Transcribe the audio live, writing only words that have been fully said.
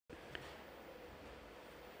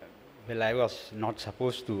Well, I was not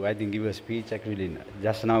supposed to, I think, give a speech actually.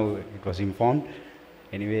 Just now it was informed.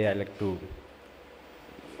 Anyway, I'd like to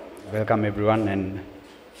welcome everyone and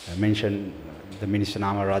mention the Minister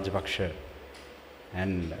Namal Rajapaksa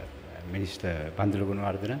and Minister Bandula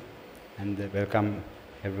Gunawardena, and welcome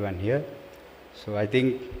everyone here. So I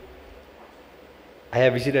think I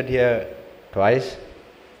have visited here twice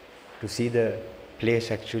to see the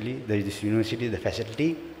place actually, this university, the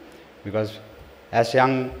facility, because as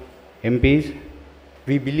young MPs,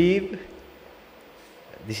 we believe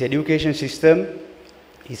this education system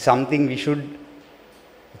is something we should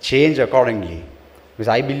change accordingly. Because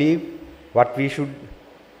I believe what we should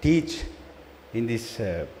teach in this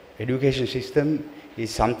education system is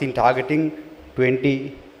something targeting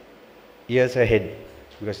 20 years ahead.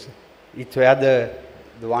 Because it's where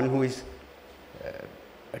the one who is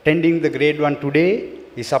attending the grade 1 today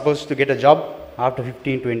is supposed to get a job after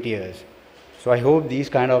 15, 20 years. So I hope these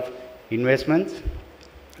kind of investments,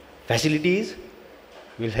 facilities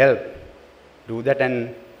will help do that.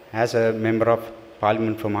 And as a member of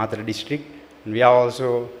Parliament from Mathura district, we are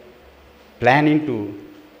also planning to,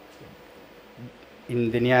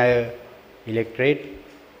 in the near electorate,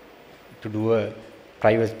 to do a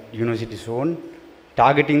private university zone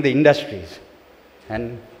targeting the industries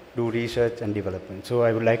and do research and development. So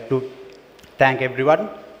I would like to thank everyone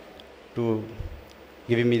to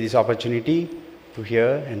giving me this opportunity to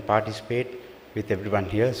hear and participate with everyone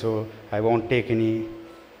here. So I won't take any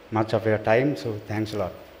much of your time. So thanks a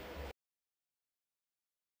lot.